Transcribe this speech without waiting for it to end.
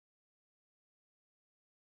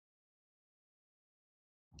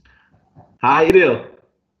Hi, Idil.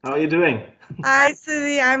 How are you doing? Hi,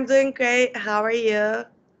 Susie. I'm doing great. How are you?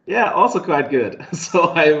 Yeah, also quite good.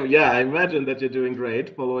 I imagine that you're doing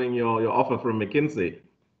great following your offer from McKinsey.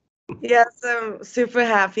 Yes, I'm super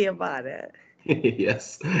happy about it.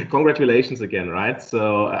 Yes, congratulations again, right?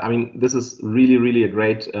 So, I mean, this is really, really a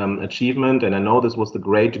great achievement, and I know this was the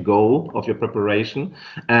great goal of your preparation,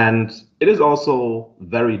 and it is also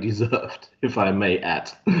very deserved, if I may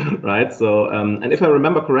add, right? So, and if I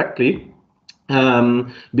remember correctly,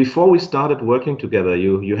 before we started working together,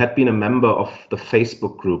 you had been a member of the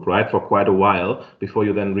Facebook group, right, for quite a while before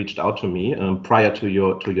you then reached out to me prior to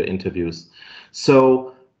your interviews.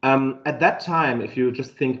 So at that time, if you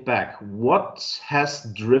just think back, what has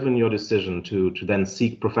driven your decision to then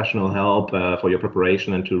seek professional help for your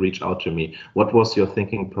preparation and to reach out to me? What was your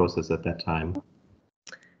thinking process at that time?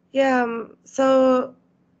 Yeah, so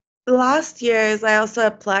last year's I also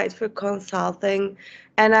applied for consulting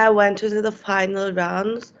and I went into the final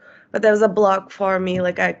rounds, but there was a block for me,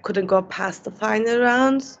 like I couldn't go past the final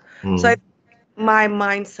rounds. So Mm, my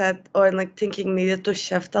mindset or like thinking needed to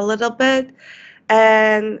shift a little bit.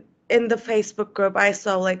 And in the Facebook group, I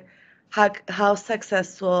saw like how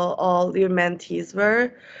successful all your mentees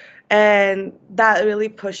were. And that really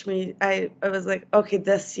pushed me. I was like, okay,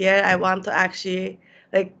 this year I want to actually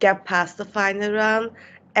like get past the final round,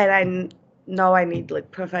 and know I need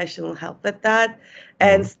like professional help with that.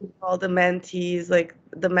 And mm. seeing all the mentees, like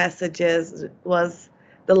the messages was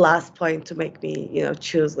the last point to make me,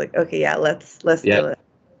 choose like, okay, yeah, let's Yeah. do it.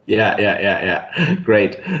 Yeah.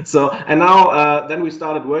 Great. So, and now then we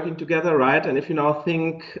started working together, right? And if you now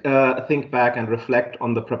think back and reflect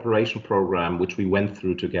on the preparation program which we went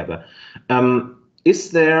through together,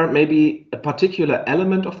 is there maybe a particular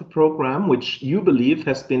element of the program which you believe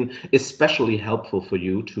has been especially helpful for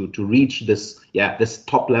you to reach this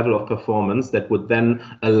top level of performance that would then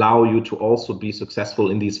allow you to also be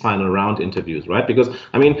successful in these final round interviews, right? Because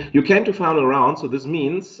I mean, you came to final round, so this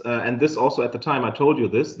means, and this also at the time I told you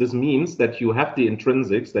this means that you have the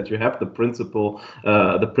intrinsics, that you have the principal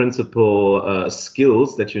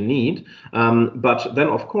skills that you need. But then,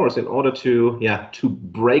 of course, in order to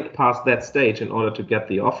break past that stage, in order to get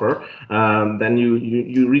the offer, then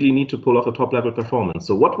you really need to pull off a top level performance.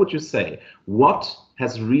 So, what would you say? What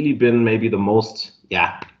has really been maybe the most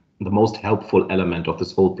helpful element of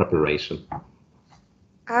this whole preparation?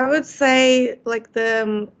 I would say like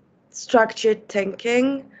the structured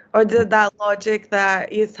thinking or that logic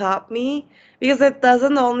that you taught me, because it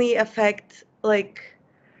doesn't only affect like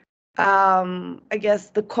I guess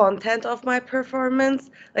the content of my performance,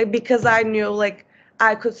 like because I knew like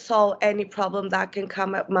I could solve any problem that can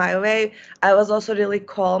come up my way. I was also really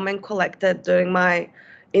calm and collected during my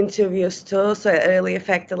interviews too, so it really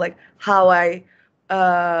affected like how I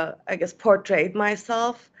guess portrayed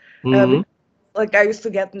myself. Hmm. Like I used to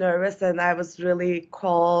get nervous and I was really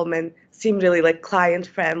calm and seemed really like client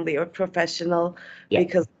friendly or professional Yeah.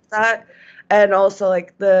 because of that. And also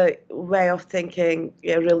like the way of thinking,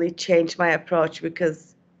 yeah, really changed my approach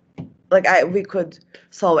because like we could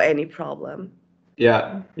solve any problem.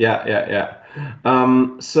 Yeah.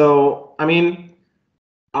 So, I mean,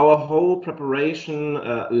 our whole preparation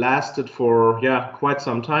lasted for quite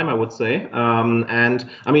some time, I would say. And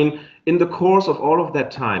I mean, in the course of all of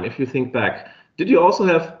that time, if you think back, did you also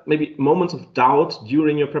have maybe moments of doubt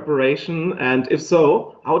during your preparation? And if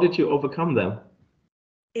so, how did you overcome them?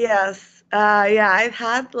 Yes. Yeah, I've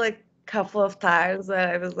had like couple of times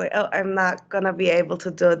where I was like, oh, I'm not gonna be able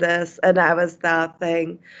to do this, and I was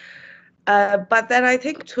doubting. But then I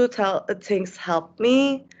think things helped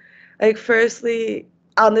me. Like, firstly,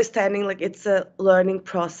 understanding like it's a learning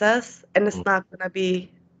process and it's not gonna be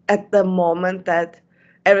at the moment that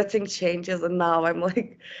everything changes and now I'm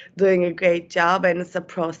like doing a great job and it's a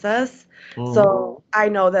process. Mm-hmm. So I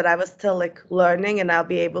know that I was still like learning and I'll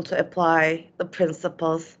be able to apply the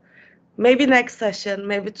principles. Maybe next session,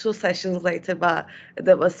 maybe two sessions later, but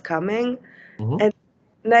that was coming. And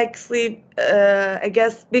nextly, I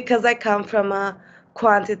guess because I come from a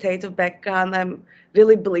quantitative background, I'm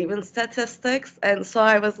really believe in statistics, and so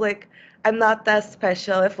I was like, I'm not that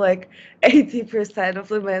special if like 80% of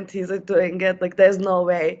the mentees are doing it. Like, there's no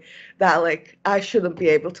way that like I shouldn't be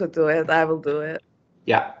able to do it. I will do it.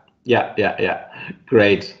 Yeah, yeah.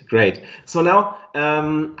 Great. So now,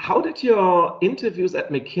 how did your interviews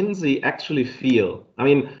at McKinsey actually feel? I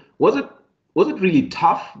mean, was it was it really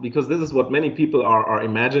tough? Because this is what many people are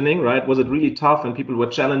imagining, right? Was it really tough and people were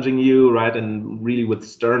challenging you, right, and really with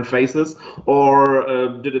stern faces,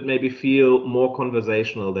 or did it maybe feel more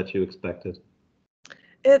conversational that you expected?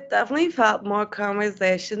 It definitely felt more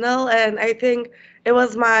conversational, and I think it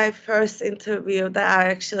was my first interview that I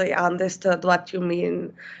actually understood what you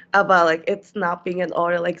mean about like it's not being an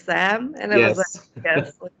oral exam, and I was like, Yes.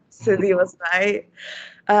 yes, like, Cindy was right.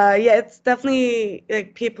 Yeah, it's definitely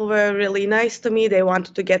like people were really nice to me. They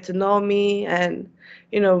wanted to get to know me and,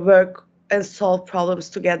 work and solve problems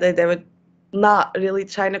together. They were not really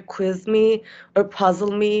trying to quiz me or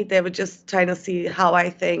puzzle me. They were just trying to see how I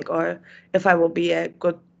think or if I will be a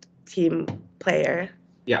good team player.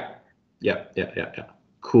 Yeah, yeah.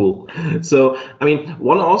 Cool. So, I mean,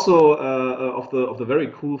 one also of the very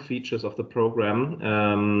cool features of the program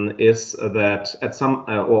is that at some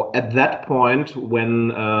or at that point when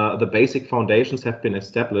the basic foundations have been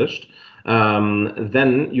established,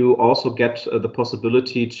 then you also get the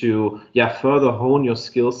possibility to further hone your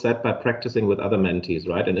skill set by practicing with other mentees,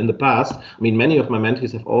 right? And in the past, I mean, many of my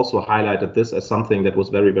mentees have also highlighted this as something that was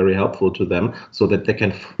very, very helpful to them, so that they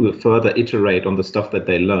can further iterate on the stuff that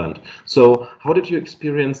they learned. So, how did you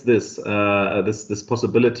experience this this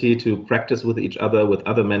possibility to practice with each other, with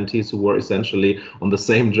other mentees who were essentially on the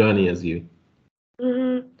same journey as you?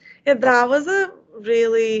 Mm-hmm. Yeah, that was a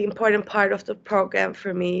really important part of the program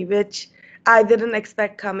for me, which I didn't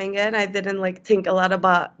expect coming in. I didn't like think a lot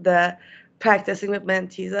about the practicing with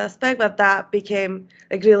mentees aspect, but that became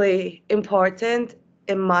like really important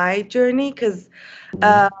in my journey because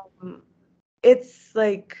um, it's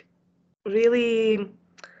like really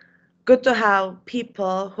good to have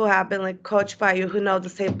people who have been like coached by you, who know the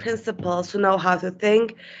same principles, who know how to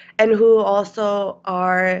think, and who also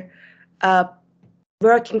are uh,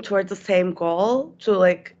 working towards the same goal to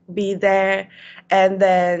like be there, and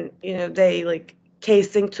then they like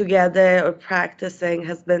casing together or practicing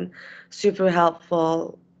has been super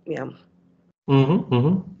helpful. Yeah.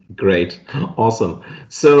 Great, awesome.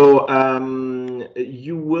 So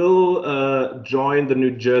you will join the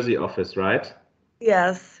New Jersey office, right?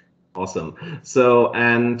 Yes. Awesome. So,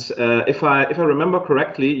 and if I remember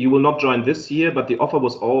correctly, you will not join this year, but the offer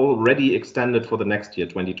was already extended for the next year,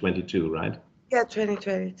 2022, right? Yeah,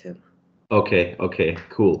 2022. Okay,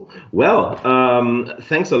 cool. Well,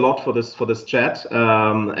 thanks a lot for this chat,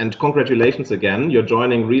 and congratulations again. You're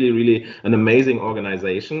joining really an amazing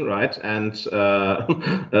organization, right? And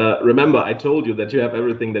remember, I told you that you have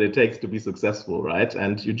everything that it takes to be successful, right?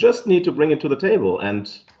 And you just need to bring it to the table, and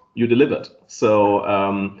you delivered. So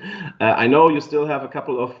I know you still have a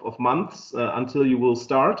couple of months until you will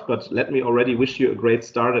start, but let me already wish you a great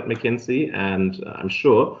start at McKinsey, and I'm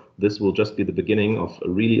sure this will just be the beginning of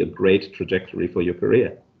a great trajectory for your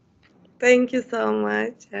career. Thank you so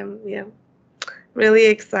much. Yeah, really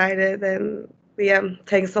excited, and yeah,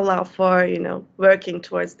 thanks a lot for working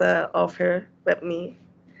towards the offer with me.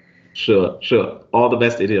 Sure. All the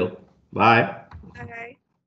best, Idil. Bye. Bye.